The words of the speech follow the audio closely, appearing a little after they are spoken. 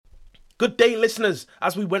Good day, listeners.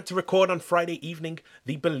 As we went to record on Friday evening,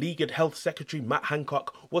 the beleaguered Health Secretary Matt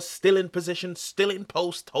Hancock was still in position, still in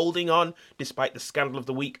post, holding on, despite the scandal of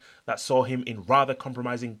the week that saw him in rather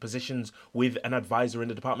compromising positions with an advisor in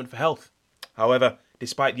the Department for Health. However,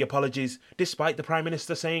 despite the apologies, despite the Prime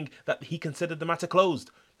Minister saying that he considered the matter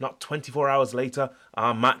closed, not 24 hours later,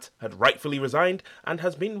 our Matt had rightfully resigned and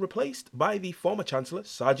has been replaced by the former Chancellor,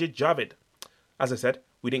 Sajid Javid. As I said,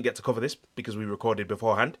 we didn't get to cover this because we recorded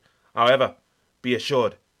beforehand. However, be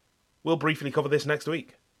assured, we'll briefly cover this next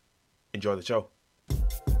week. Enjoy the show.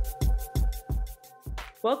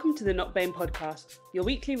 Welcome to the Not Bane podcast, your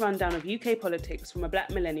weekly rundown of UK politics from a Black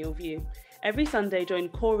millennial view. Every Sunday, join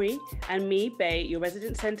Corey and me, Bay, your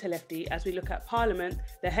resident centre lefty, as we look at Parliament,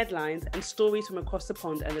 the headlines, and stories from across the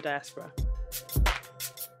pond and the diaspora.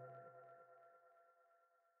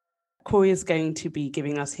 Corey is going to be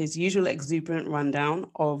giving us his usual exuberant rundown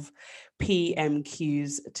of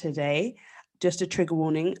PMQs today. Just a trigger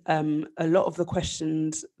warning, a lot of the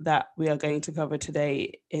questions that we are going to cover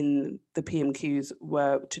today in the PMQs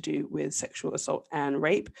were to do with sexual assault and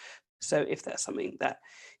rape. So if that's something that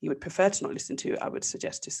you would prefer to not listen to, I would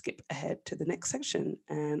suggest to skip ahead to the next section,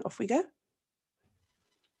 and off we go.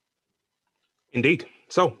 Indeed.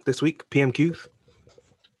 So this week, PMQs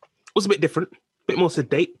was a bit different, a bit more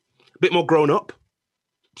sedate, a bit more grown up,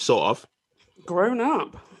 sort of. Grown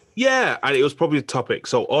up? Yeah, and it was probably the topic.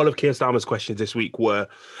 So all of Keir Starmer's questions this week were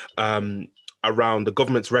around the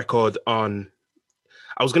government's record on,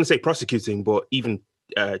 I was going to say prosecuting, but even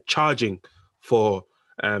charging for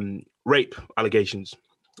rape allegations.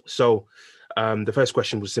 So the first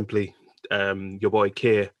question was simply your boy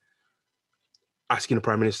Keir asking the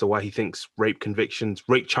Prime Minister why he thinks rape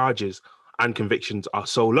charges and convictions are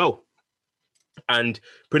so low. And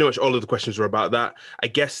pretty much all of the questions were about that. I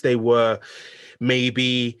guess they were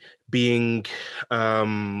maybe being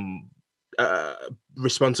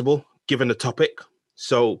responsible given the topic.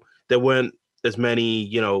 So there weren't as many,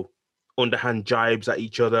 underhand jibes at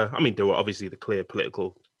each other. I mean, there were obviously the clear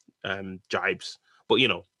political jibes, but,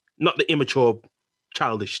 not the immature,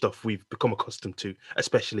 childish stuff we've become accustomed to,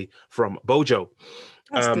 especially from Bojo.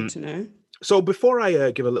 That's good to know. So before I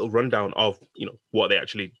give a little rundown of, what they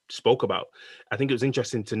actually spoke about, I think it was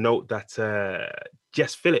interesting to note that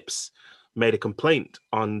Jess Phillips made a complaint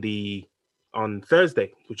on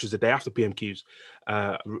Thursday, which was the day after PMQs,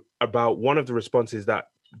 about one of the responses that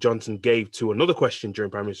Johnson gave to another question during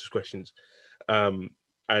Prime Minister's questions.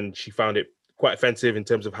 And she found it quite offensive in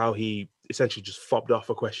terms of how he essentially just fobbed off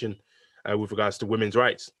a question with regards to women's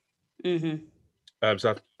rights. Mm-hmm.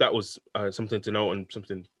 So that was something to note and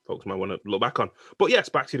something folks might want to look back on. But yes,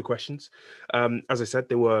 back to the questions. As I said,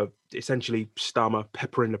 they were essentially Starmer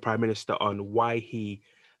peppering the Prime Minister on why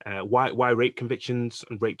why rape convictions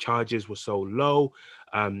and rape charges were so low.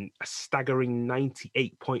 A staggering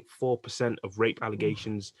 98.4% of rape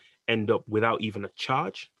allegations end up without even a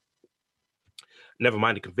charge. Never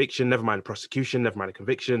mind a conviction, never mind a prosecution, never mind a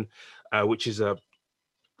conviction, which is a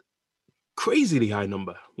crazily high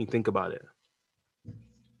number when you think about it.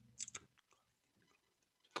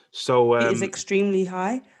 So it is extremely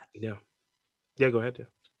high. Yeah, go ahead.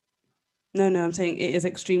 Yeah. No, I'm saying it is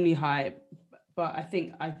extremely high, but I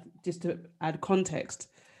think just to add context,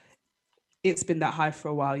 it's been that high for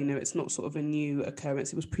a while. It's not sort of a new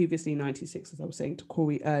occurrence. It was previously 96, as I was saying to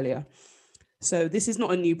Corey earlier. So this is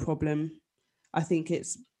not a new problem. I think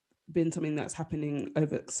it's been something that's happening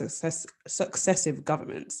over successive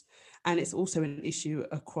governments, and it's also an issue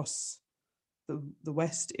across the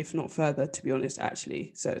West, if not further, to be honest,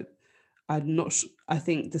 actually. So I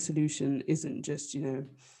think the solution isn't just,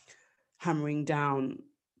 hammering down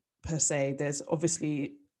per se. There's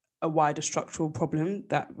obviously a wider structural problem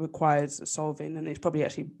that requires solving, and it probably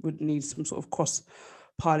actually would need some sort of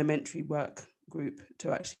cross-parliamentary work group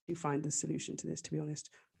to actually find the solution to this, to be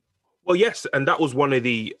honest. Well, yes, and that was one of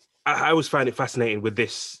I always find it fascinating with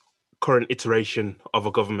this current iteration of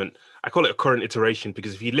a government. I call it a current iteration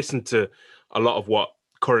because if you listen to a lot of what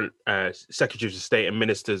current secretaries of state and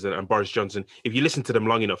ministers and Boris Johnson, if you listen to them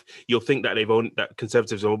long enough, you'll think that that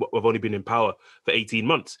Conservatives have only been in power for 18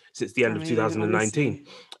 months since the end of 2019,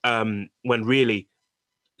 when really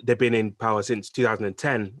they've been in power since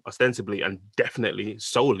 2010, ostensibly, and definitely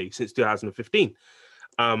solely since 2015.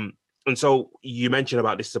 And so you mentioned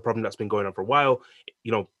about this is a problem that's been going on for a while.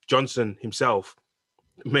 Johnson himself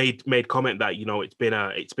made comment that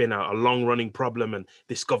it's been a long running problem and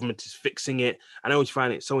this government is fixing it. And I always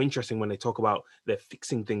find it so interesting when they talk about they're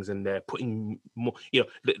fixing things and they're putting more.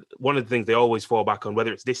 One of the things they always fall back on,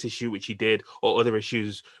 whether it's this issue which he did or other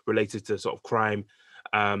issues related to sort of crime,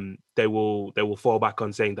 they will fall back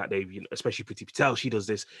on saying that they've, especially Priti Patel, she does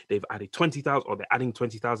this. They've added 20,000, or they're adding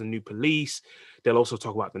 20,000 new police. They'll also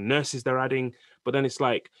talk about the nurses they're adding, but then it's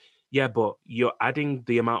like, yeah, but you're adding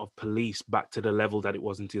the amount of police back to the level that it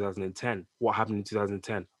was in 2010. What happened in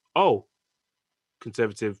 2010? Oh,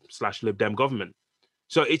 Conservative/Lib Dem government.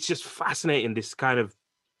 So it's just fascinating, this kind of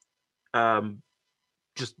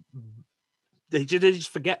just they just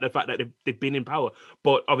forget the fact that they've been in power.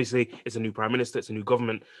 But obviously, it's a new prime minister, it's a new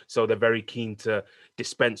government, so they're very keen to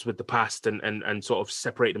dispense with the past and sort of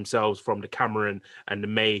separate themselves from the Cameron and the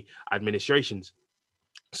May administrations.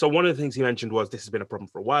 So one of the things he mentioned was this has been a problem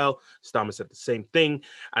for a while. Starmer said the same thing,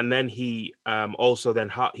 and then he also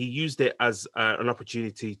then he used it as an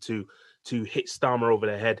opportunity to hit Starmer over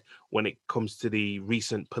the head when it comes to the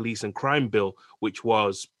recent police and crime bill, which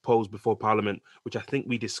was posed before Parliament, which I think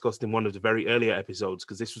we discussed in one of the very earlier episodes,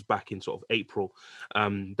 because this was back in sort of April.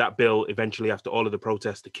 That bill eventually, after all of the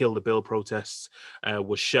protests, the Kill the Bill protests,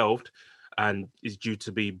 was shelved and is due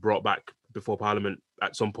to be brought back before Parliament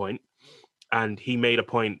at some point. And he made a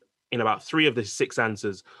point in about 3 of the 6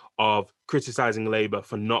 answers of criticizing Labour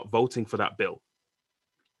for not voting for that bill,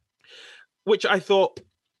 which I thought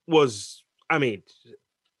was, I mean,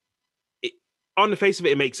 on the face of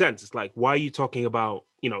it, it makes sense. It's like, why are you talking about,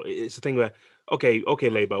 it's a thing where, okay,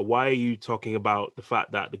 Labour, why are you talking about the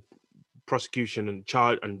fact that the prosecution and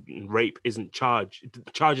charge and rape isn't charged,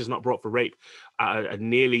 charge is not brought for rape at a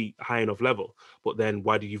nearly high enough level, but then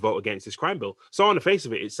why did you vote against this crime bill? So on the face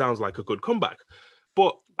of it, it sounds like a good comeback,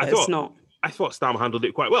 but I thought Starmer handled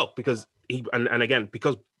it quite well, because he and again,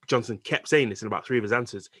 because Johnson kept saying this in about 3 of his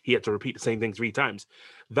answers, he had to repeat the same thing 3 times.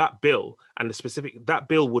 That bill and that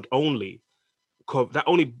bill would only cover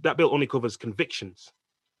that bill only covers convictions.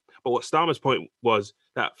 But what Starmer's point was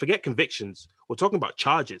that forget convictions, we're talking about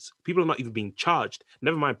charges. People are not even being charged,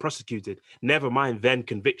 never mind prosecuted, never mind then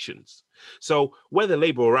convictions. So whether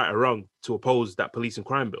Labour were right or wrong to oppose that police and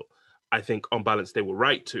crime bill, I think on balance they were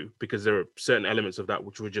right to, because there are certain elements of that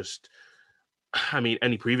which were just, I mean,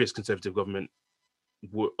 any previous Conservative government,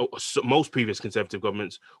 most previous Conservative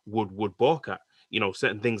governments would balk at,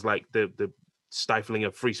 certain things like the stifling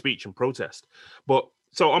of free speech and protest. But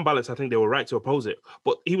so on balance, I think they were right to oppose it.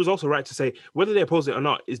 But he was also right to say whether they oppose it or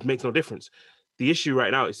not, it makes no difference. The issue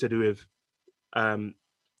right now is to do with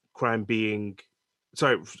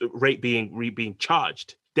rape being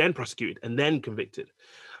charged, then prosecuted, and then convicted.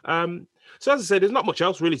 So as I said, there's not much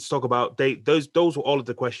else really to talk about. Those were all of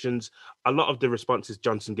the questions. A lot of the responses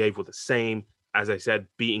Johnson gave were the same. As I said,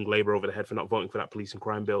 beating Labour over the head for not voting for that police and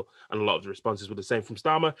crime bill, and a lot of the responses were the same from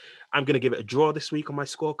Starmer. I'm going to give it a draw this week on my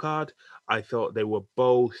scorecard. I thought they were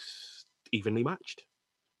both evenly matched.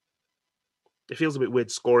 It feels a bit weird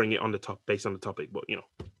scoring it on the top based on the topic, but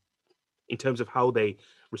in terms of how they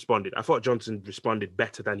responded, I thought Johnson responded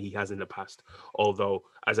better than he has in the past. Although,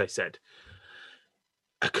 as I said,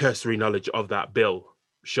 a cursory knowledge of that bill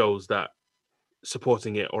shows that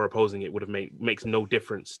supporting it or opposing it would have makes no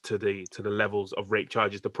difference to the levels of rape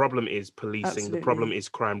charges. The problem is policing. Absolutely. The problem is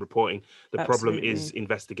crime reporting. The problem is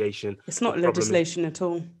investigation. It's not legislation at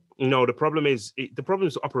all. No, the problem is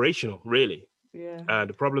operational, really. Yeah.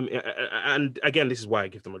 The problem, and again, this is why I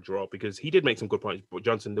give them a draw, because he did make some good points. But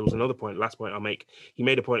Johnson, there was another point, last point I'll make. He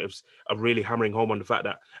made a point of really hammering home on the fact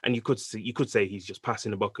that, and you could say he's just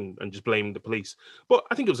passing the buck and just blaming the police. But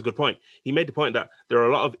I think it was a good point. He made the point that there are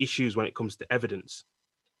a lot of issues when it comes to evidence,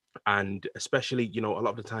 and especially, a lot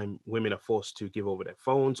of the time women are forced to give over their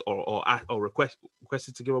phones or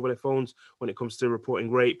requested to give over their phones when it comes to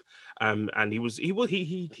reporting rape. And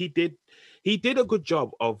he did a good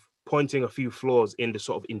job of pointing a few flaws in the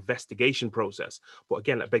sort of investigation process. But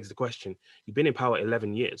again, that begs the question: you've been in power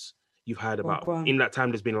 11 years. You've had in that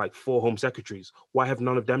time, there's been like 4 home secretaries. Why have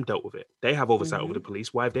none of them dealt with it? They have oversight over the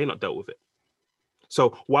police. Why have they not dealt with it?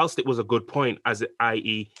 So whilst it was a good point,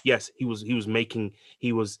 i.e., yes, he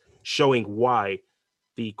was showing why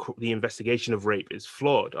the investigation of rape is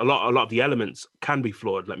flawed. A lot of the elements can be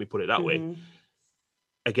flawed. Let me put it that way.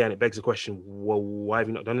 Again, it begs the question: well, why have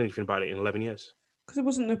you not done anything about it in 11 years? Because it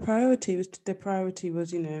wasn't the priority. The priority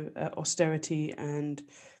was, austerity and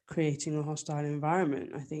creating a hostile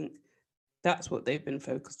environment. I think that's what they've been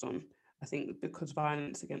focused on. I think because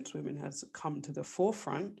violence against women has come to the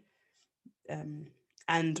forefront,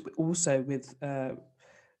 and also with the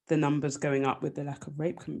numbers going up with the lack of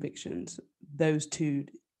rape convictions, those two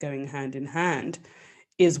going hand in hand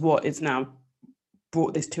is what is now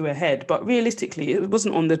brought this to a head. But realistically, it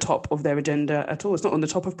wasn't on the top of their agenda at all. It's not on the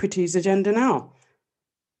top of Priti's agenda now.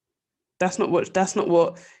 That's not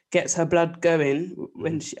what gets her blood going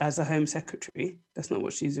when she, as a Home Secretary. That's not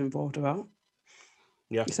what she's involved about.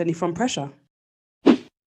 Yeah, it's only from pressure.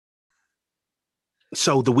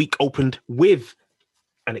 So the week opened with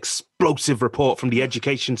an explosive report from the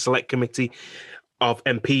Education Select Committee of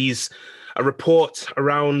MPs, a report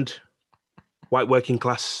around white working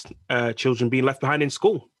class children being left behind in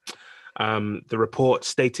school. The report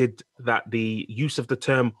stated that the use of the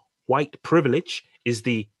term white privilege is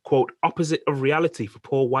the, quote, opposite of reality for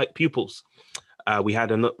poor white pupils. We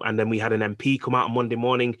had an MP come out on Monday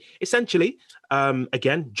morning, essentially,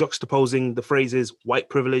 again, juxtaposing the phrases white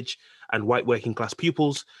privilege and white working class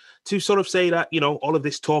pupils to sort of say that, all of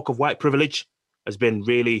this talk of white privilege has been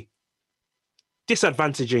really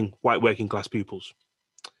disadvantaging white working class pupils.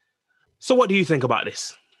 So what do you think about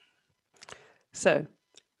this? So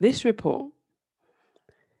this report,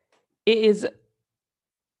 it is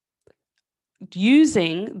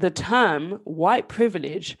using the term white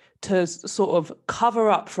privilege to sort of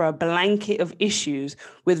cover up for a blanket of issues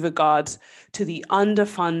with regards to the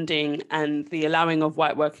underfunding and the allowing of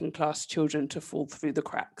white working class children to fall through the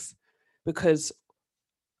cracks. Because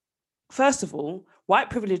first of all,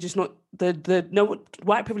 white privilege is not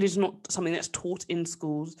white privilege is not something that's taught in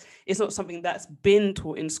schools. It's not something that's been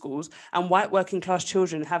taught in schools. And white working class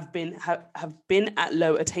children have been at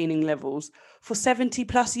low attaining levels for 70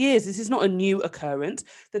 plus years. This is not a new occurrence.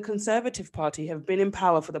 The Conservative Party have been in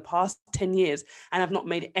power for the past 10 years and have not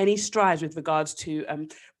made any strides with regards to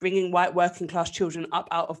bringing white working class children up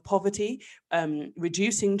out of poverty,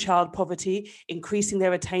 reducing child poverty, increasing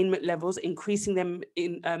their attainment levels, increasing them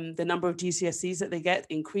in the number of GCSEs that they get,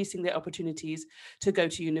 increasing their opportunities to go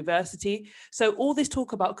to university. So all this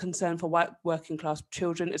talk about concern for white working class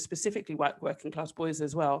children, specifically white working class boys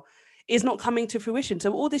as well, is not coming to fruition.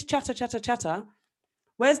 So all this chatter,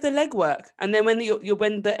 where's the legwork? And then when the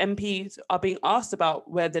MPs are being asked about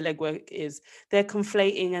where the legwork is, they're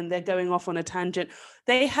conflating and they're going off on a tangent.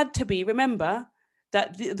 They had to be, remember,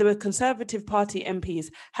 that the Conservative Party MPs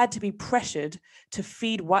had to be pressured to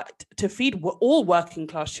feed all working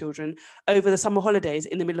class children over the summer holidays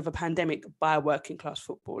in the middle of a pandemic by a working class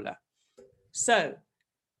footballer. So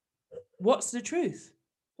what's the truth?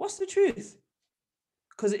 What's the truth?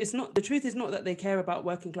 Because the truth is not that they care about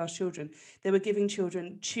working class children. They were giving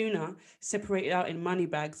children tuna separated out in money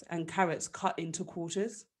bags and carrots cut into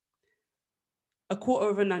quarters, a quarter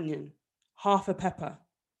of an onion, half a pepper,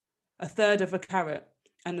 a third of a carrot,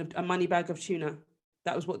 and a money bag of tuna.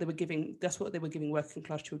 That was what they were giving. That's what they were giving working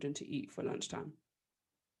class children to eat for lunchtime,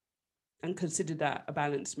 and consider that a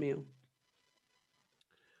balanced meal.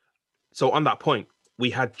 So on that point, we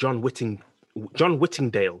had John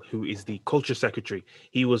Whittingdale, who is the culture secretary.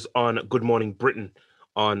 He was on Good Morning Britain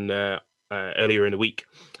on earlier in the week,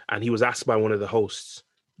 and he was asked by one of the hosts,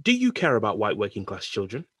 "Do you care about white working class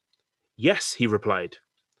children?" "Yes," he replied.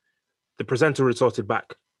 The presenter retorted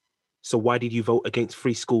back, "So why did you vote against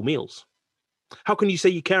free school meals? How can you say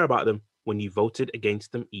you care about them when you voted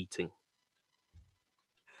against them eating?"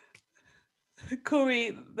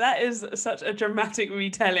 Corey, that is such a dramatic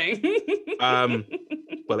retelling.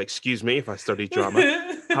 Well, excuse me if I studied drama.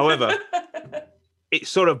 However, it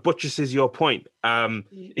sort of buttresses your point.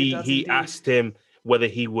 He asked him whether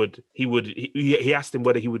he asked him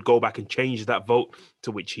whether he would go back and change that vote,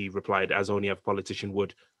 to which he replied, as only a politician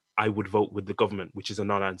would, "I would vote with the government," which is a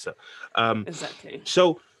non-answer. Exactly.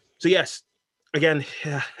 So yes, again,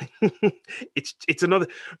 it's another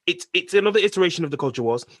iteration of the culture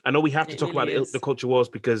wars. I know we have to talk about the culture wars,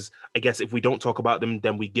 because I guess if we don't talk about them,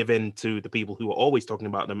 then we give in to the people who are always talking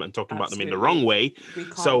about them and talking about them in the wrong way. We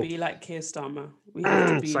can't be like Keir Starmer. We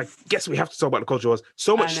have to be. So I guess we have to talk about the culture wars.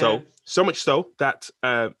 So much so that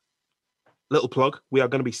little plug, we are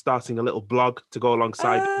going to be starting a little blog to go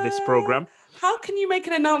alongside this program. How can you make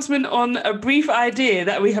an announcement on a brief idea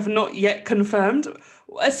that we have not yet confirmed?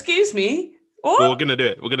 Excuse me. Well, we're going to do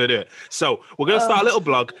it. So we're going to start a little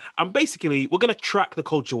blog, and basically we're going to track the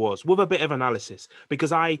culture wars with a bit of analysis,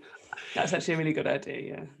 because that's actually a really good idea,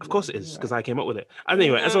 yeah. Of course it is, because I came up with it.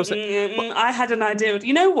 Anyway, as I was saying... I had an idea.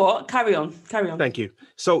 You know what? Carry on. Thank you.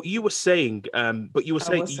 So you were saying,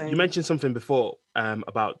 you mentioned something before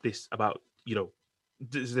about this, about,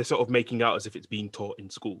 they're sort of making out as if it's being taught in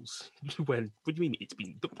schools. What do you mean it's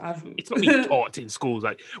not being taught in schools,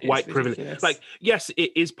 like white privilege? Like, yes,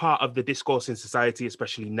 it is part of the discourse in society,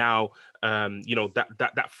 especially now.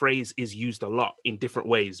 That phrase is used a lot in different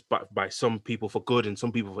ways, but by some people for good and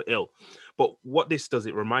some people for ill. But what this does,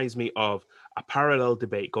 it reminds me of a parallel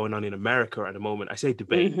debate going on in America at the moment. I say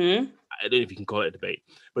debate. Mm-hmm. I don't know if you can call it a debate,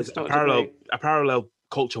 but it's a parallel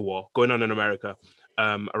culture war going on in America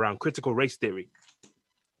around critical race theory.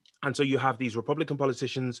 And so you have these Republican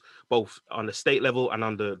politicians, both on the state level and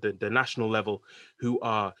on the national level, who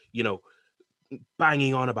are,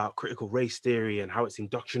 banging on about critical race theory and how it's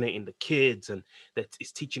indoctrinating the kids, and that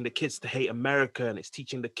it's teaching the kids to hate America, and it's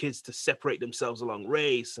teaching the kids to separate themselves along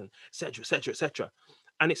race, and et cetera, et cetera, et cetera.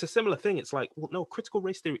 And it's a similar thing. It's like, well, no, critical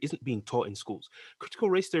race theory isn't being taught in schools. Critical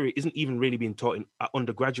race theory isn't even really being taught at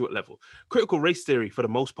undergraduate level. Critical race theory, for the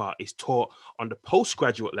most part, is taught on the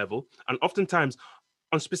postgraduate level, and oftentimes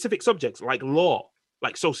on specific subjects like law,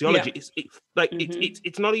 like sociology.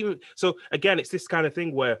 It's not even. So again, it's this kind of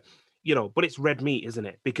thing where, but it's red meat, isn't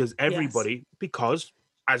it? Because because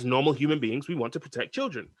as normal human beings, we want to protect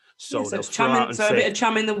children. So they'll throw out and say, a bit of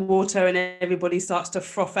chum in the water, and everybody starts to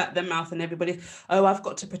froth at their mouth, and everybody, oh, I've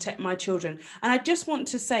got to protect my children. And I just want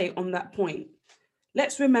to say on that point,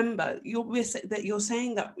 let's remember you're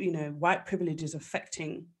saying that, white privilege is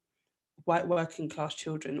affecting white working class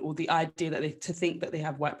children, or the idea that to think that they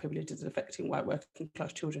have white privilege is affecting white working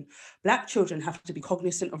class children. Black children have to be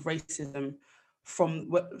cognizant of racism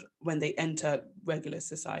from when they enter regular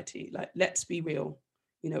society. Like, let's be real.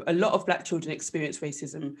 A lot of Black children experience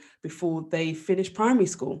racism before they finish primary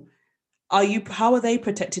school. How are they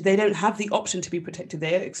protected? They don't have the option to be protected.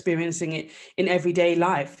 They're experiencing it in everyday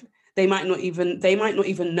life. They might not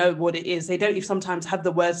even know what it is. They don't even sometimes have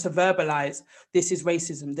the words to verbalize this is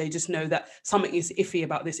racism. They just know that something is iffy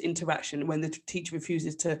about this interaction when the teacher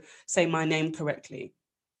refuses to say my name correctly.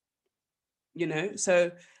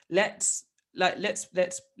 So let's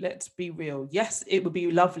be real. Yes, it would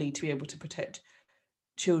be lovely to be able to protect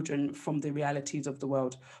children from the realities of the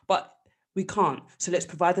world, but we can't. So let's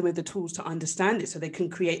provide them with the tools to understand it so they can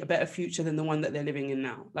create a better future than the one that they're living in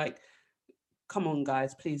now. Like, come on,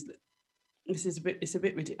 guys, please. It's a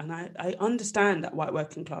bit ridiculous. And I understand that white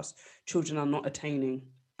working class children are not attaining,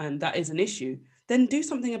 and that is an issue. Then do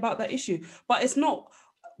something about that issue. But it's not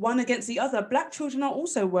one against the other. Black children are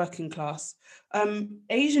also working class.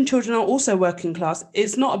 Asian children are also working class.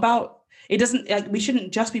 It's not about, it doesn't, we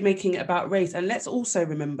shouldn't just be making it about race. And let's also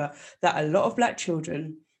remember that a lot of Black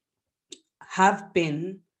children have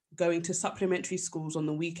been going to supplementary schools on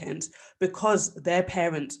the weekends because their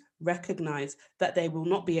parents recognize that they will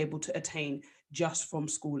not be able to attain just from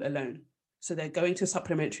school alone. So they're going to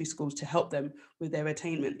supplementary schools to help them with their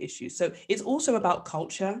attainment issues. So it's also about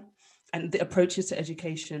culture and the approaches to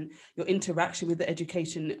education, your interaction with the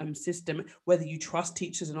education system, whether you trust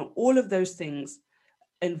teachers or not, all of those things,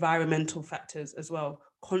 environmental factors as well,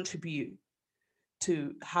 contribute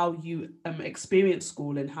to how you experience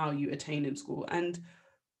school and how you attain in school. And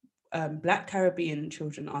Black Caribbean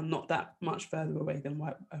children are not that much further away than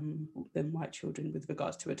white children with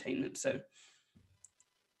regards to attainment. So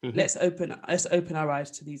let's open our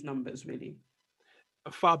eyes to these numbers, really.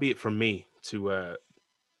 Far be it from me to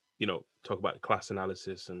talk about class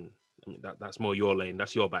analysis, and I mean, that's more your lane,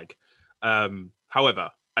 that's your bag.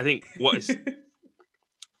 However, I think what is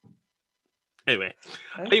anyway,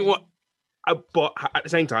 okay. I think but at the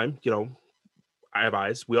same time, I have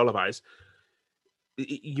eyes, we all have eyes.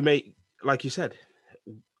 You may, like you said,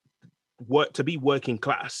 to be working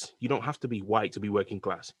class, you don't have to be white to be working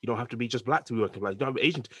class. You don't have to be just Black to be working class. You don't have to be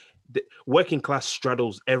Asian. The working class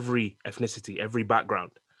straddles every ethnicity, every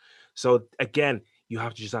background. So again, you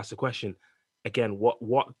have to just ask the question again,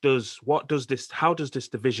 how does this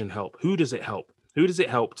division help? Who does it help? Who does it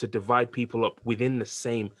help to divide people up within the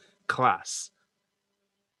same class?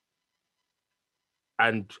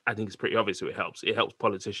 And I think it's pretty obvious who it helps. It helps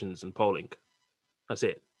politicians and polling. That's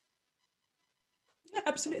it. Yeah,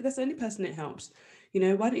 absolutely. That's the only person it helps.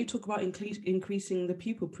 Why don't you talk about increasing the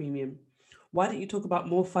pupil premium? Why don't you talk about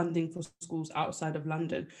more funding for schools outside of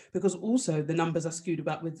London? Because also the numbers are skewed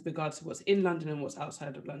about with regards to what's in London and what's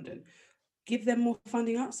outside of London. Give them more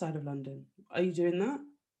funding outside of London. Are you doing that?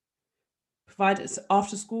 Provide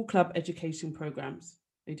after school club education programs.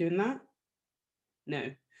 Are you doing that?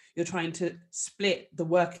 No. You're trying to split the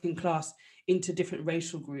working class into different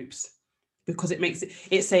racial groups because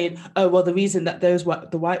it's saying, oh, well, the reason that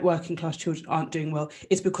the white working class children aren't doing well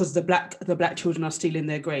is because the black children are stealing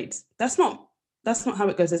their grades. That's not how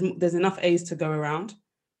it goes. There's enough A's to go around,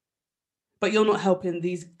 but you're not helping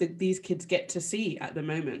these kids get to C at the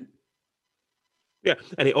moment. Yeah,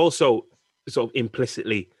 and it also sort of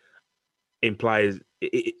implicitly implies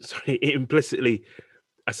it implicitly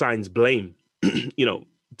assigns blame.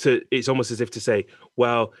 It's almost as if to say,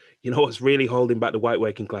 well, what's really holding back the white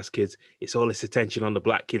working class kids? It's all this attention on the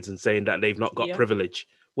Black kids and saying that they've not got privilege.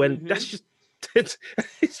 When that's just it's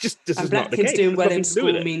just this and is Black not the kids case. doing well in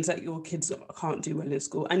school means that your kids can't do well in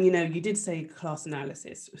school. And you did say class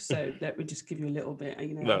analysis, so let me just give you a little bit. I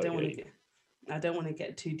don't want to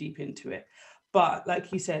get too deep into it, but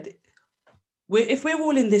like you said, if we're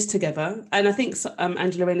all in this together, and I think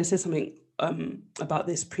Angela Rayner said something about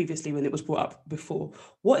this previously when it was brought up before.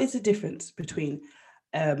 What is the difference between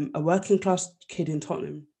a working class kid in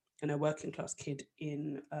Tottenham and a working class kid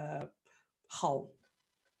in Hull?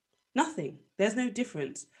 Nothing. There's no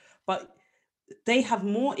difference. But they have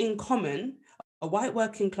more in common. A white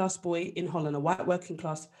working class boy in Holland, a black working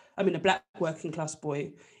class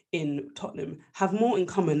boy in Tottenham have more in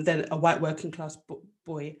common than a white working class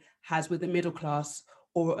boy has with a middle class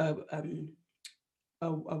or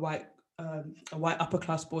a white upper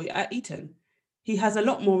class boy at Eton. He has a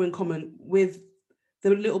lot more in common with the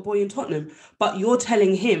little boy in Tottenham. But you're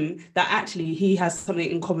telling him that actually he has something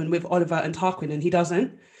in common with Oliver and Tarquin, and he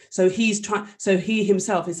doesn't. So he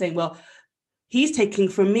himself is saying, well, he's taking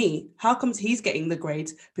from me. How comes he's getting the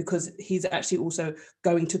grades? Because he's actually also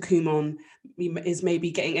going to Kumon, is maybe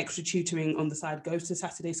getting extra tutoring on the side, goes to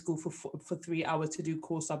Saturday school for 3 hours to do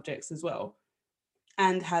core subjects as well,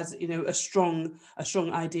 and has a strong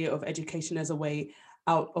idea of education as a way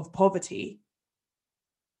out of poverty.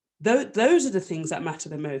 Those are the things that matter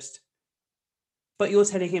the most. But you're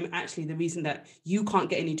telling him actually the reason that you can't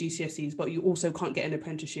get any GCSEs, but you also can't get an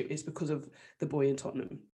apprenticeship is because of the boy in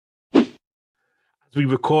Tottenham. As we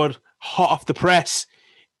record, hot off the press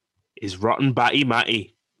is Rotten Batty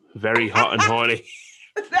Matty. Very hot and horny.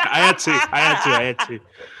 I had to.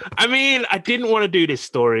 I mean, I didn't want to do this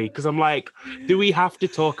story because I'm like, do we have to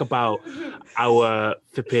talk about our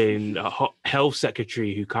flipping health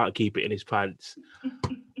secretary who can't keep it in his pants?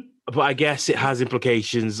 But I guess it has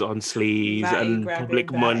implications on sleaze and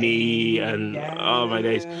public money and oh my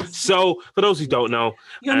days. So for those who don't know,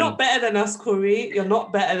 you're not better than us, Corey. You're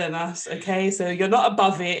not better than us. Okay, so you're not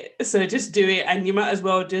above it. So just do it, and you might as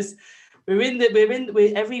well just.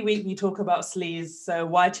 We're every week we talk about sleaze. So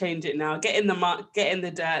why change it now? Get in the muck, get in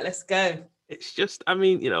the dirt. Let's go. It's just, I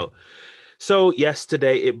mean, So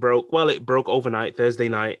yesterday it broke. Well, it broke overnight, Thursday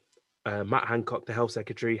night. Matt Hancock, the health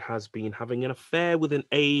secretary, has been having an affair with an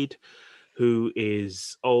aide who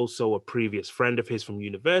is also a previous friend of his from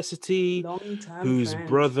university, whose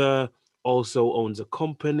brother also owns a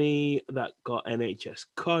company that got NHS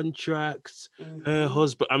contracts. Mm-hmm. Her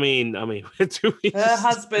husband, her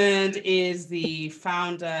husband is the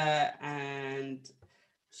founder and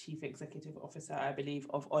chief executive officer, I believe,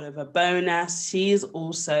 of Oliver Bonas. She's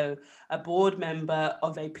also a board member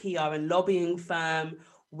of a PR and lobbying firm,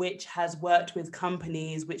 which has worked with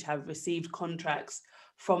companies which have received contracts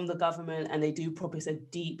from the government, and they do promise a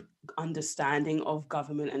deep understanding of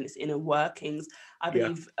government and its inner workings. I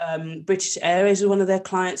believe British Airways was one of their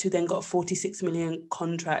clients, who then got a 46 million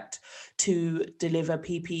contract to deliver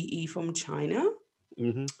PPE from China.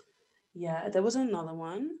 Mm-hmm. Yeah, there was another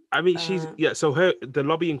one. I mean, so the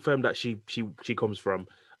lobbying firm that she comes from,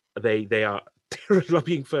 they are a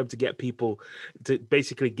lobbying firm to get people to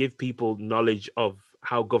basically give people knowledge of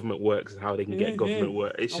how government works and how they can get government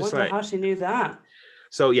work. It's just like how she knew that.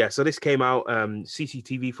 So this came out.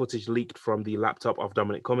 CCTV footage leaked from the laptop of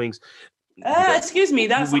Dominic Cummings. Excuse me,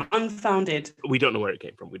 that's unfounded. We don't know where it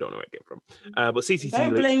came from. But CCTV.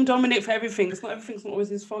 Don't blame Dominic for everything. Everything's not always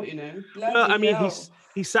his fault, Well, I mean,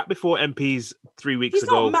 he sat before MPs 3 weeks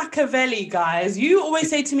ago. He's not Machiavelli, guys. You always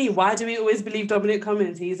say to me, why do we always believe Dominic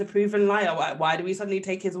Cummings? He's a proven liar. Why do we suddenly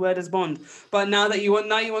take his word as bond? But now you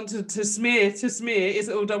want to smear, it's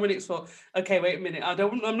all Dominic's fault. Okay, wait a minute.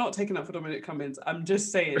 I'm not taking up for Dominic Cummings. I'm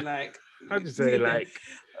just saying, Matt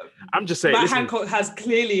Hancock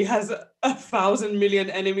clearly has 1,000 million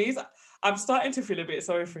enemies. I'm starting to feel a bit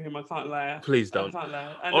sorry for him. I can't lie. Please don't.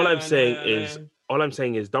 All I'm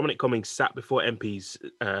saying is Dominic Cummings sat before MPs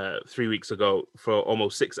 3 weeks ago for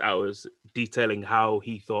almost 6 hours, detailing how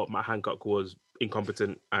he thought Matt Hancock was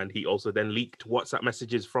incompetent, and he also then leaked WhatsApp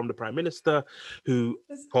messages from the Prime Minister, who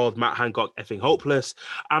called Matt Hancock effing hopeless.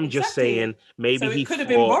 I'm just saying, maybe he could have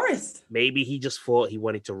been Boris. Maybe he just thought he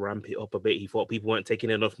wanted to ramp it up a bit. He thought people weren't taking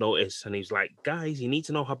enough notice, and he's like, guys, you need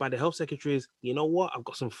to know how bad the health secretary is. You know what? I've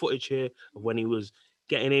got some footage here of when he was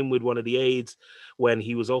getting in with one of the aides, when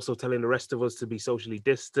he was also telling the rest of us to be socially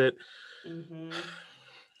distant. Mm-hmm.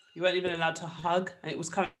 You weren't even allowed to hug, and it was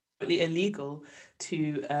currently illegal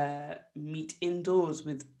to meet indoors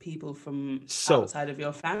with people from outside of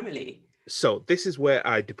your family. So this is where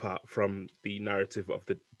I depart from the narrative of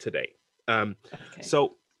today.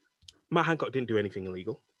 So Matt Hancock didn't do anything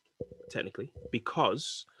illegal, technically,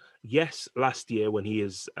 because yes, last year when he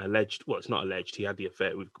is alleged, well, it's not alleged, he had the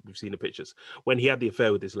affair. We've seen the pictures. When he had the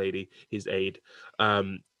affair with this lady, his aide,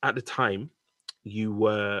 at the time, we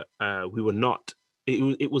were not.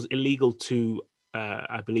 It was illegal to.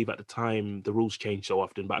 I believe at the time the rules changed so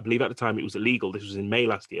often, but I believe at the time it was illegal. This was in May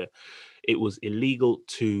last year. It was illegal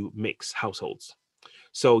to mix households.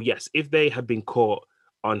 So yes, if they had been caught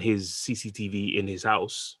on his CCTV in his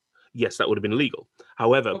house, yes, that would have been illegal.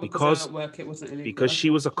 However, because they're at work, it wasn't illegal. because she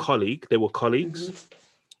was a colleague, they were colleagues,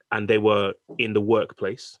 and they were in the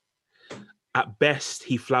workplace. At best,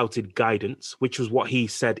 he flouted guidance, which was what he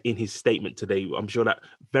said in his statement today. I'm sure that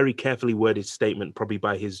very carefully worded statement, probably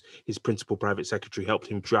by his principal private secretary, helped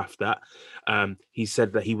him draft that. He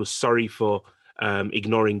said that he was sorry for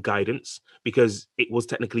ignoring guidance because it was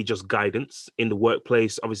technically just guidance in the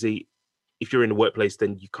workplace. Obviously, if you're in the workplace,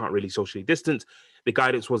 then you can't really socially distance. The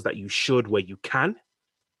guidance was that you should where you can.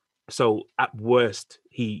 So at worst,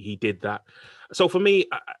 he did that. So for me,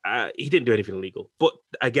 he didn't do anything illegal. But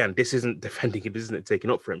again, this isn't defending him, this isn't taking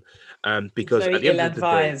up for him, because very at the end of the day,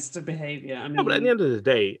 ill-advised behaviour. I mean, no, but at the end of the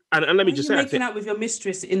day, and let me just say, making out with your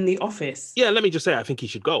mistress in the office. Yeah, let me just say, I think he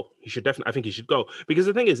should go. He should definitely. I think he should go because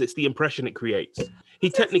the thing is, it's the impression it creates. I do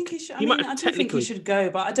think he should go,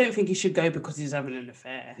 but I don't think he should go because he's having an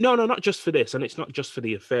affair. No, not just for this, and it's not just for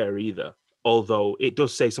the affair either. Although it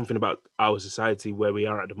does say something about our society where we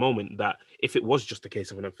are at the moment, that if it was just a case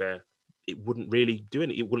of an affair, it wouldn't really do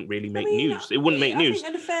anything. It wouldn't really make news. It wouldn't make news.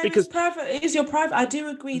 An affair because is private. It is your private. I do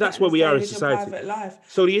agree. That's where we are in society. Private life.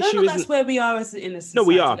 So the issue is that's where we are as in a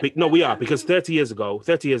society. No, we are because 30 years ago,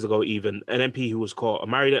 even an MP who was caught,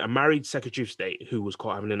 a married Secretary of State who was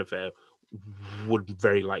caught having an affair, would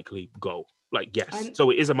very likely go. Like, yes. So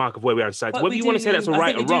it is a mark of where we are in society. Whether you want to say that's a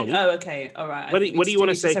right or wrong. Oh, okay. All right. Whether you want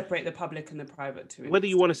to say separate the public and the private too. Whether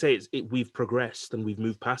you want to say we've progressed and we've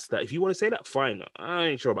moved past that. If you want to say that, fine. I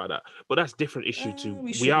ain't sure about that. But that's a different issue to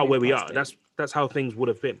we are where we are. That's how things would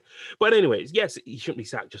have been. But anyways, yes, he shouldn't be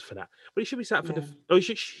sacked just for that. But he should be sacked for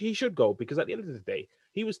he should go because at the end of the day,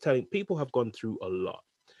 he was telling people have gone through a lot.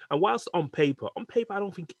 And whilst on paper, I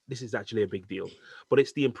don't think this is actually a big deal, but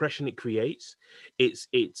it's the impression it creates. It's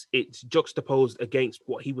juxtaposed against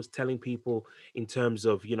what he was telling people in terms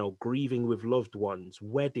of, grieving with loved ones,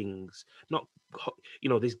 weddings, not,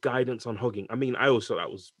 this guidance on hugging. I mean, I always thought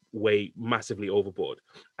that was way massively overboard.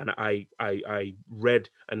 And I read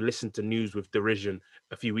and listened to news with derision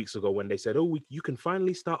a few weeks ago when they said, you can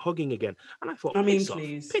finally start hugging again. And I thought,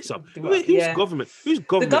 piss off. Whose government?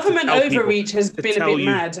 The government overreach has been a bit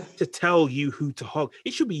mad. To tell you who to hug.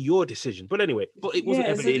 It should be your decision. But anyway, it wasn't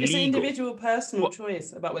ever illegal. It's an individual personal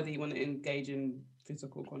choice about whether you want to engage in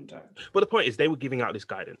physical contact. But the point is, they were giving out this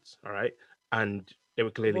guidance, all right? And they were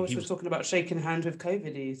clearly... He was talking about shaking hands with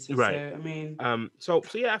COVIDies. Right. So, I mean... So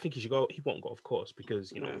yeah, I think he should go. He won't go, of course,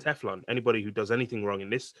 because, Teflon, anybody who does anything wrong in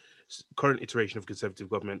this current iteration of Conservative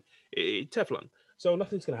government, Teflon. So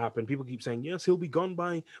nothing's going to happen. People keep saying, yes, he'll be gone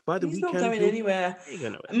by the weekend. He's not going anywhere.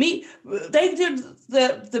 They did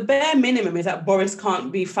the bare minimum is that Boris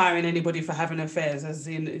can't be firing anybody for having affairs, as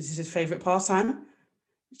in is his favourite pastime.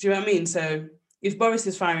 Do you know what I mean? So if Boris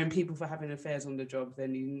is firing people for having affairs on the job,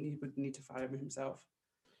 then he would need to fire him himself.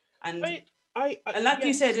 And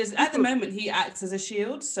you said, at the moment he acts as a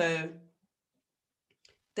shield, so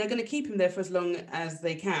they're going to keep him there for as long as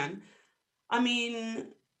they can. I mean...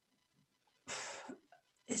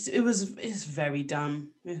 It's very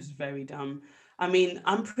dumb. It's very dumb. I mean,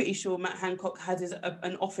 I'm pretty sure Matt Hancock has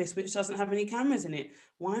an office which doesn't have any cameras in it.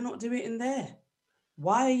 Why not do it in there?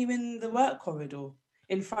 Why are you in the work corridor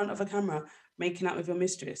in front of a camera making out with your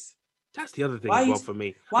mistress? That's the other thing for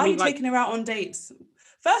me. Why are you taking her out on dates?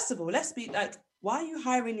 First of all, let's be why are you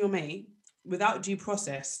hiring your mate without due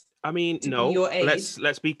process? I mean, no.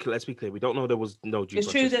 Let's be clear. We don't know there was no due process.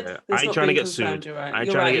 It's true that I ain't trying to get sued. You're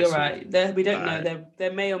right. We don't know.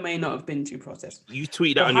 There may or may not have been due process. You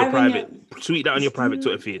tweet that on your private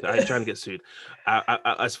Twitter feed. I ain't trying to get sued.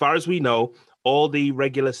 As far as we know, all the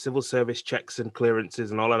regular civil service checks and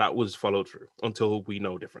clearances and all of that was followed through until we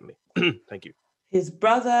know differently. Thank you.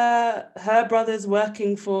 Her brother's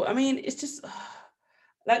working for. I mean, it's just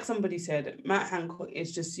like somebody said. Matt Hancock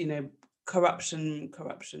is just corruption.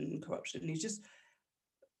 He's just,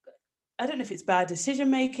 I don't know if it's bad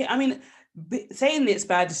decision making. I mean, saying it's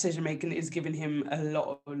bad decision making is giving him a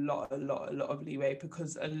lot of leeway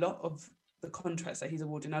because a lot of the contracts that he's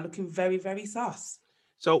awarding are looking very, very sus.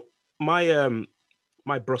 So my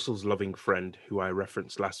Brussels loving friend who I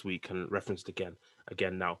referenced last week and referenced again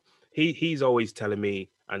now, he's always telling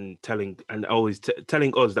me and telling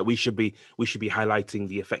us that we should be highlighting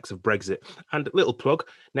the effects of Brexit. And little plug,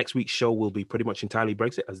 next week's show will be pretty much entirely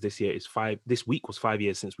Brexit, as this week was 5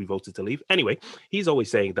 years since we voted to leave. Anyway, he's always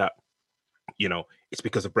saying that, it's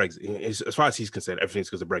because of Brexit. As far as he's concerned, everything's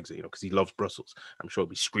because of Brexit, because he loves Brussels. I'm sure he'll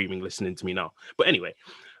be screaming listening to me now. But anyway,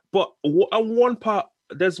 on one part,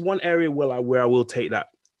 there's one area where I will take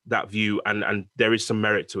that view, and there is some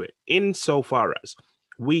merit to it, insofar as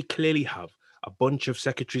we clearly have a bunch of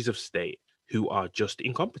secretaries of state who are just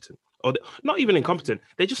incompetent. or not even incompetent.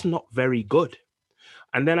 They're just not very good.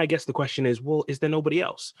 And then I guess the question is, well, is there nobody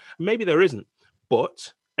else? Maybe there isn't,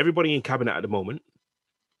 but everybody in cabinet at the moment,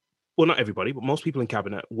 well, not everybody, but most people in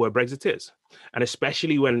cabinet were Brexiteers. And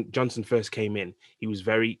especially when Johnson first came in, he was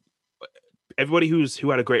everybody who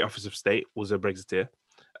had a great office of state was a Brexiteer.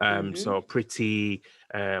 So pretty,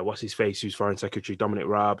 what's his face, who's foreign secretary, Dominic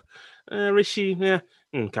Raab, Rishi, yeah,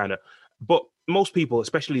 kind of. But most people,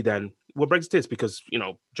 especially then, were Brexiteers because,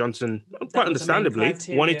 Johnson, quite understandably,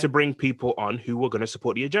 wanted to bring people on who were going to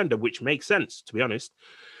support the agenda, which makes sense, to be honest.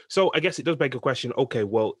 So I guess it does beg a question, okay,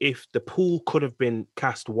 well, if the pool could have been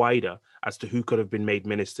cast wider as to who could have been made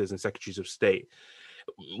ministers and secretaries of state,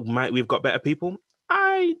 might we've got better people?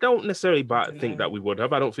 I don't necessarily think that we would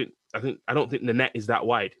have. I don't think the net is that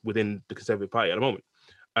wide within the Conservative Party at the moment.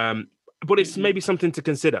 But it's maybe something to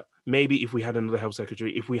consider. Maybe if we had another health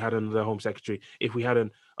secretary, if we had another home secretary, if we had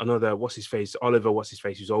another Oliver,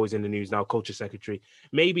 who's always in the news now, culture secretary.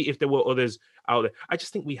 Maybe if there were others out there. I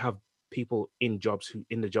just think we have people in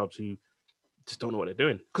the jobs who just don't know what they're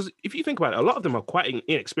doing. Because if you think about it, a lot of them are quite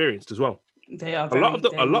inexperienced as well. They are a lot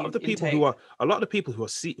of the people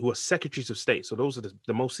who are secretaries of state. So those are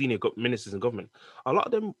the most senior ministers in government. A lot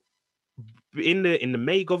of them in the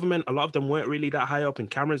May government, a lot of them weren't really that high up in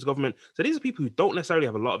Cameron's government. So these are people who don't necessarily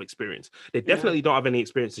have a lot of experience. They definitely don't have any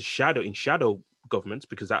experience in shadow governments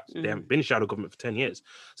because they haven't been in shadow government for 10 years.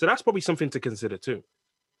 So that's probably something to consider too.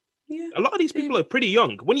 Yeah. A lot of these people are pretty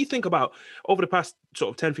young. When you think about over the past sort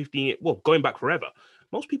of 10, 15 years, well, going back forever,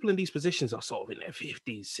 most people in these positions are sort of in their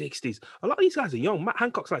 50s, 60s. A lot of these guys are young. Matt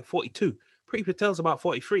Hancock's like 42. Priti Patel's about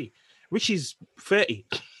 43. Rishi's 30,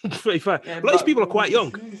 35. A lot of these people are quite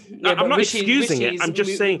young. I'm not excusing it. I'm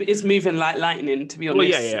just saying it's moving like lightning, to be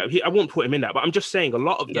honest. Well, yeah. I won't put him in that, but I'm just saying a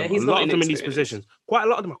lot of them in these positions, quite a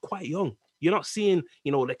lot of them are quite young. You're not seeing,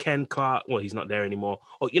 the Ken Clark, well, he's not there anymore,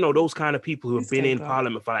 or, those kind of people who have been in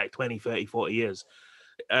Parliament for like 20, 30, 40 years.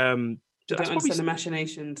 You don't understand the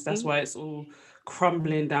machinations. That's why it's all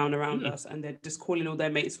crumbling down around us, and they're just calling all their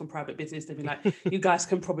mates from private business to be like, you guys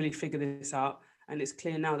can probably figure this out. And it's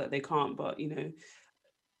clear now that they can't, but,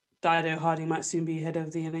 Dido Harding might soon be head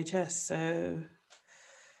of the NHS, so...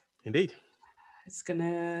 Indeed. It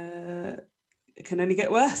can only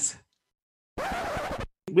get worse.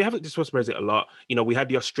 We haven't discussed Brexit a lot. We had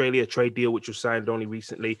the Australia trade deal, which was signed only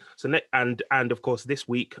recently. So, and of course, this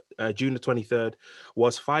week, June the 23rd,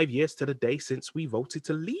 was 5 years to the day since we voted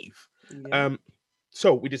to leave. Yeah.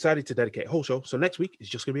 So we decided to dedicate a whole show. So next week is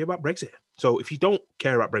just going to be about Brexit. So if you don't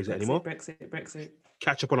care about Brexit anymore,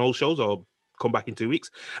 catch up on old shows or come back in 2 weeks.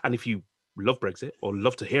 And if you love Brexit or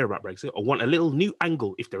love to hear about Brexit or want a little new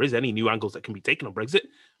angle, if there is any new angles that can be taken on Brexit,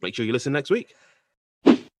 make sure you listen next week.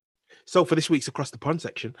 So for this week's Across the Pond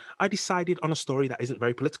section, I decided on a story that isn't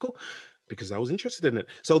very political because I was interested in it.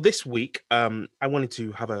 So this week, I wanted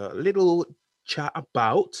to have a little chat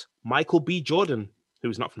about Michael B. Jordan, who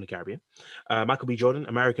is not from the Caribbean. Michael B. Jordan,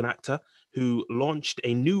 American actor, who launched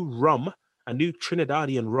a new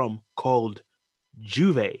Trinidadian rum called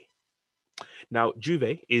Juve. Now,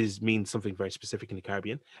 Juve means something very specific in the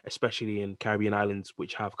Caribbean, especially in Caribbean islands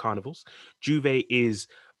which have carnivals. Juve is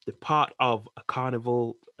the part of a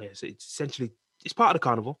carnival. It's part of the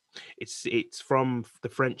carnival. It's from the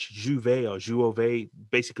French Juve or Juove,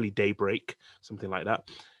 basically daybreak, something like that.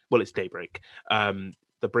 Well, it's daybreak,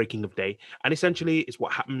 the breaking of day. And essentially it's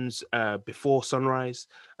what happens before sunrise.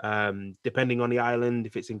 Depending on the island,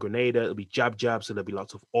 if it's in Grenada, it'll be jab, so there'll be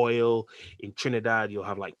lots of oil. In Trinidad, you'll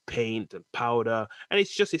have like paint and powder. And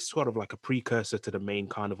it's sort of like a precursor to the main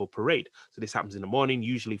carnival parade. So this happens in the morning,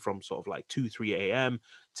 usually from sort of like 2, 3 a.m.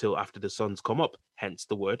 till after the sun's come up, hence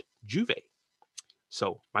the word Juve.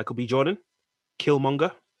 So Michael B. Jordan,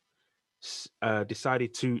 Killmonger,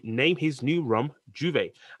 decided to name his new rum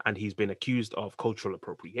Juve, and he's been accused of cultural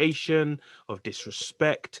appropriation, of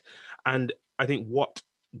disrespect, and I think what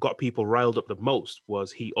got people riled up the most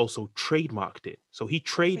was he also trademarked it. So he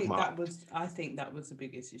trademarked. I think that was the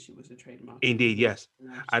biggest issue, was the trademark. Indeed, yes.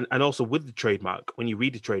 And also with the trademark, when you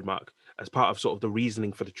read the trademark, as part of sort of the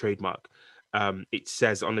reasoning for the trademark, it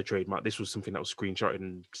says on the trademark, this was something that was screenshotted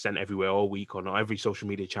and sent everywhere all week on every social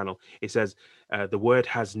media channel. It says the word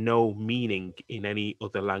has no meaning in any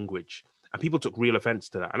other language. And people took real offense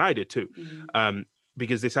to that. And I did too,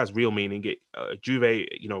 because this has real meaning. Juve,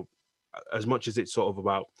 as much as it's sort of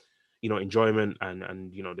about, enjoyment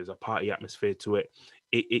and there's a party atmosphere to it,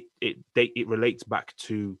 it relates back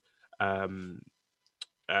to,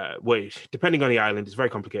 depending on the island, it's very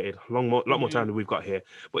complicated. A lot more time than we've got here.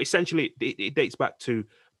 But essentially, it dates back to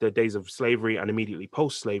the days of slavery and immediately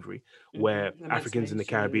post-slavery, where Africans in the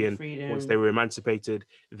Caribbean, once they were emancipated,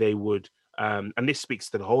 they would And this speaks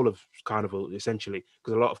to the whole of Carnival, essentially,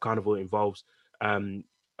 because a lot of Carnival involves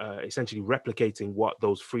essentially replicating what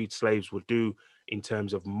those freed slaves would do in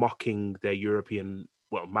terms of mocking their European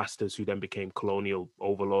masters, who then became colonial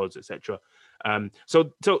overlords, etc.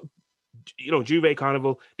 So Juve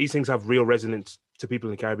Carnival, these things have real resonance to people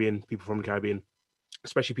in the Caribbean, people from the Caribbean,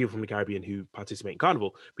 especially people from the Caribbean who participate in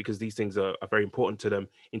Carnival, because these things are very important to them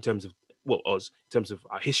in terms of us, in terms of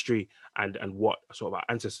our history and what sort of our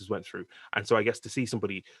ancestors went through. And so I guess to see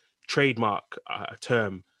somebody trademark a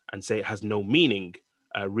term and say it has no meaning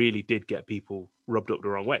really did get people rubbed up the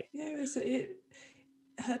wrong way. Yeah,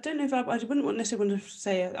 I don't know if I wouldn't necessarily want to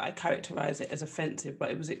say that I characterize it as offensive,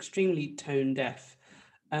 but it was extremely tone deaf.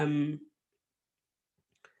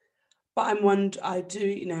 But I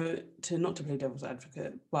do, to not to play devil's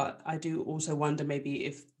advocate, but I do also wonder maybe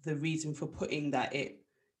if the reason for putting that it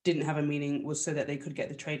didn't have a meaning was so that they could get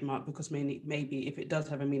the trademark, because maybe if it does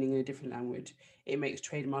have a meaning in a different language, it makes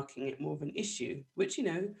trademarking it more of an issue, which,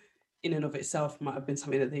 in and of itself might have been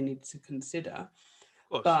something that they needed to consider.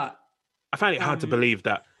 But I find it hard to believe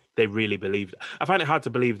that they really believe that. I find it hard to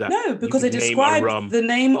believe that. No, because they described the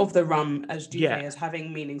name of the rum as Juve as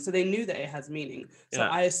having meaning. So they knew that it has meaning. So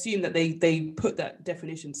I assume that they put that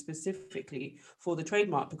definition specifically for the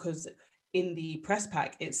trademark, because in the press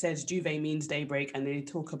pack it says Juve means daybreak, and they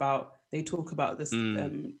talk about this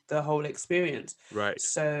the whole experience. Right.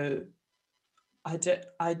 So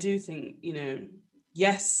I do think,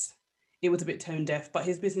 yes, it was a bit tone deaf, but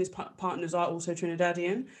his business partners are also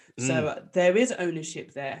Trinidadian. So there is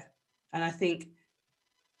ownership there. And I think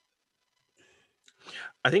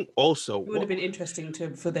also it would have been interesting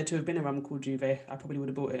for there to have been a rum called Juve. I probably would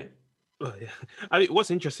have bought it. Oh, yeah. I mean,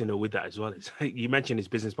 what's interesting though with that as well is you mentioned his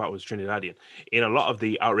business partner was Trinidadian. In a lot of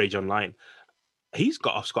the outrage online, he's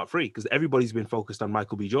got off scot-free because everybody's been focused on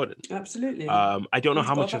Michael B. Jordan. Absolutely. I don't know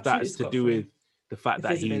how much of that is to do with the fact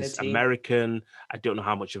that he's American. I don't know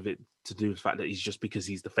how much of it to do with the fact that he's just because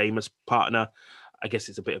he's the famous partner. I guess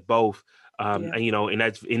it's a bit of both. And,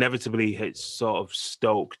 inevitably it's sort of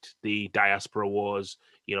stoked the diaspora wars,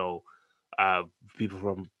 people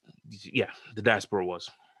from, the diaspora wars,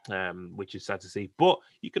 which is sad to see. But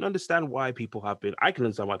you can understand why I can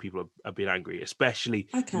understand why people have been angry, especially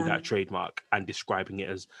with that trademark and describing it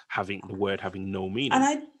as having no meaning. And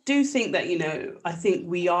I do think that, I think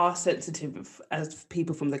we are sensitive as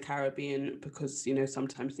people from the Caribbean because,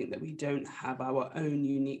 sometimes think that we don't have our own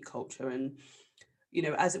unique culture. And,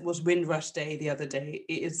 as it was Windrush Day the other day,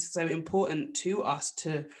 it is so important to us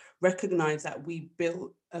to recognize that we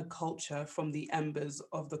built a culture from the embers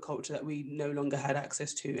of the culture that we no longer had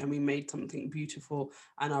access to, and we made something beautiful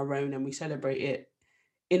and our own, and we celebrate it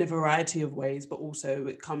in a variety of ways, but also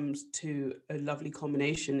it comes to a lovely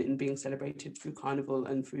culmination in being celebrated through Carnival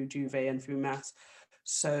and through Juve and through Mass.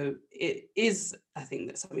 So it is, I think,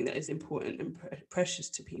 that's something that is important and precious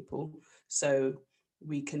to people. So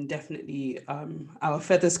we can definitely, our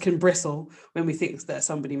feathers can bristle when we think that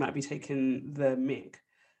somebody might be taking the mick.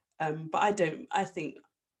 But I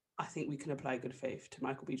think we can apply good faith to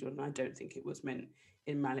Michael B. Jordan. I don't think it was meant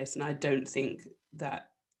in malice, and I don't think that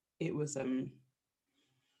it was something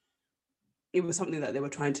that they were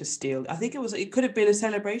trying to steal. I think it could have been a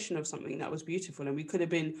celebration of something that was beautiful, and we could have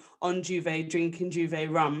been on Juve drinking Juve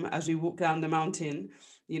rum as we walk down the mountain,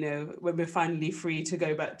 when we're finally free to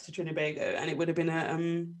go back to Trinidad, and it would have been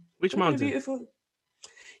a which mountain? Beautiful.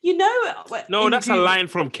 No, that's a line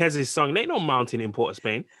from Kez's song. There ain't no mountain in Port of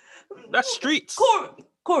Spain. That's streets.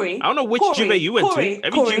 Corey, I don't know which Juve you went to.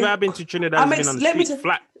 Every Juve I've been to Trinidad has been on the streets,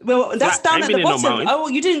 flat. Well, that's down at the bottom. Oh,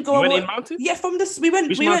 you didn't go. You went in mountain? Yeah, from this we went.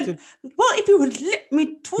 Which mountain? Well, if you would let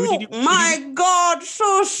me talk, God,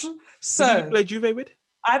 shush. So, who did you play Juve with?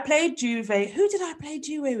 I played Juve. Who did I play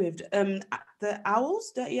Juve with? The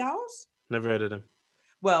Owls, Dirty Owls. Never heard of them.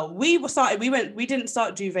 Well, we didn't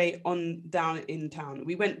start Juve on down in town.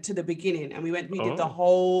 We went to the beginning and we did the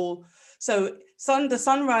whole. So the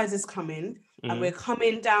sunrise is coming and we're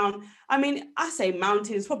coming down. I mean, I say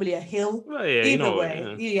mountain, it's probably a hill. Well, yeah, either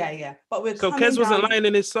way. Yeah. But we're so Kez wasn't lying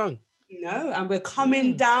in his song. No, and we're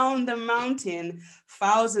coming down the mountain,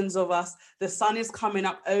 thousands of us. The sun is coming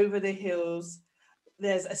up over the hills.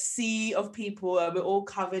 There's a sea of people. We're all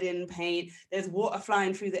covered in paint. There's water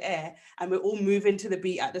flying through the air, and we're all moving to the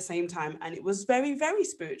beat at the same time. And it was very, very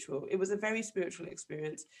spiritual. It was a very spiritual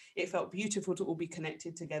experience. It felt beautiful to all be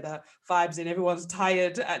connected together, vibes in. Everyone's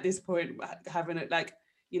tired at this point, having it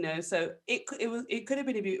so it could have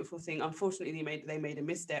been a beautiful thing. Unfortunately, they made a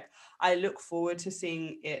misstep. I look forward to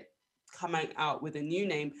seeing it coming out with a new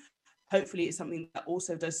name. Hopefully it's something that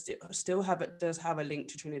also does have a link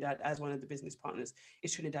to Trinidad, as one of the business partners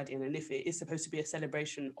is Trinidadian. And if it is supposed to be a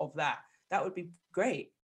celebration of that, that would be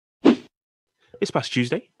great. This past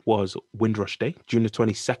Tuesday was Windrush Day. June the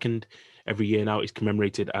 22nd every year now is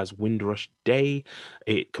commemorated as Windrush Day.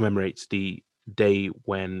 It commemorates the day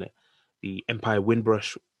when the Empire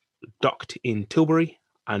Windrush docked in Tilbury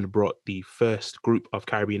and brought the first group of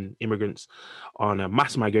Caribbean immigrants on a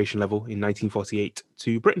mass migration level in 1948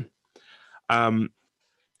 to Britain.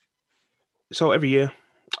 So every year,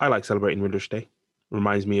 I like celebrating Windrush Day.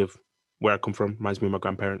 Reminds me of where I come from, reminds me of my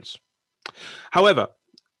grandparents. However,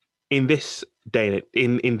 in this day,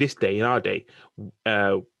 in our day,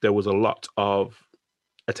 there was a lot of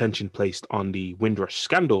attention placed on the Windrush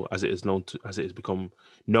scandal, as it has become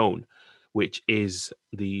known, which is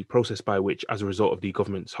the process by which, as a result of the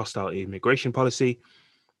government's hostile immigration policy,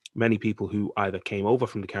 many people who either came over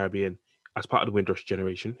from the Caribbean as part of the Windrush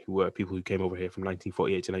generation, who were people who came over here from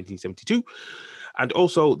 1948 to 1972, and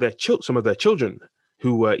also some of their children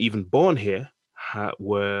who were even born here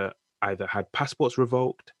were either had passports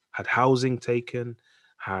revoked, had housing taken,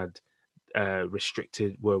 had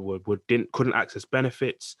restricted, couldn't access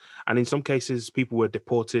benefits, and in some cases, people were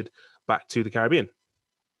deported back to the Caribbean.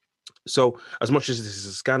 So, as much as this is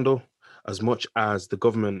a scandal, as much as the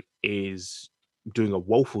government is doing a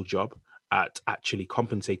woeful job at actually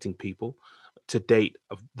compensating people, to date,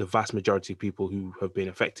 the vast majority of people who have been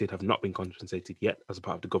affected have not been compensated yet as a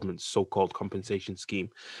part of the government's so-called compensation scheme.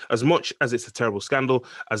 As much as it's a terrible scandal,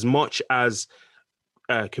 as much as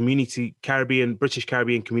British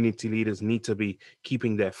Caribbean community leaders need to be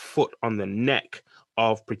keeping their foot on the neck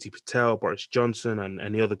of Priti Patel, Boris Johnson, and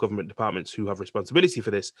any other government departments who have responsibility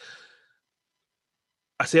for this,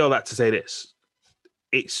 I say all that to say this: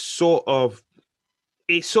 it sort of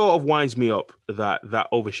winds me up that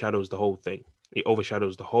overshadows the whole thing. It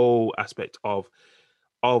overshadows the whole aspect of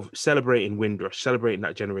celebrating Windrush, celebrating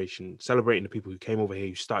that generation, celebrating the people who came over here,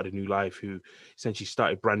 who started a new life, who essentially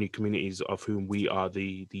started brand new communities of whom we are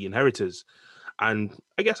the inheritors. And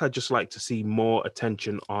I guess I'd just like to see more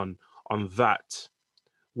attention on that,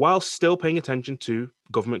 while still paying attention to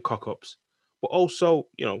government cock-ups, but also,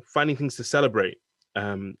 finding things to celebrate.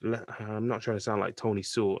 I'm not trying to sound like Tony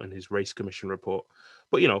Sewell and his race commission report,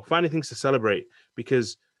 but finding things to celebrate,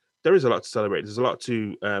 because there is a lot to celebrate. There's a lot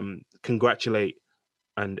to congratulate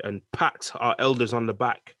and pat our elders on the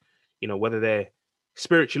back, whether they're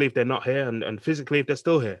spiritually if they're not here, and physically if they're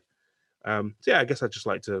still here. So yeah, I guess I'd just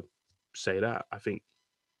like to say that I think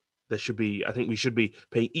we should be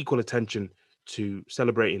paying equal attention to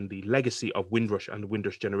celebrating the legacy of Windrush and the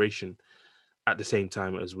Windrush generation at the same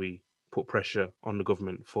time as we put pressure on the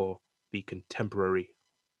government for the contemporary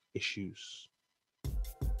issues.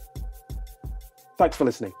 Thanks for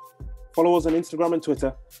listening. Follow us on Instagram and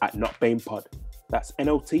Twitter at NotBamePod. That's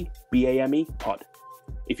NOTBAME pod.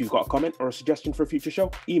 If you've got a comment or a suggestion for a future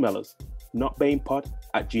show, email us,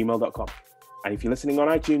 notbamepod@gmail.com. And if you're listening on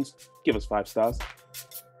iTunes, give us 5 stars.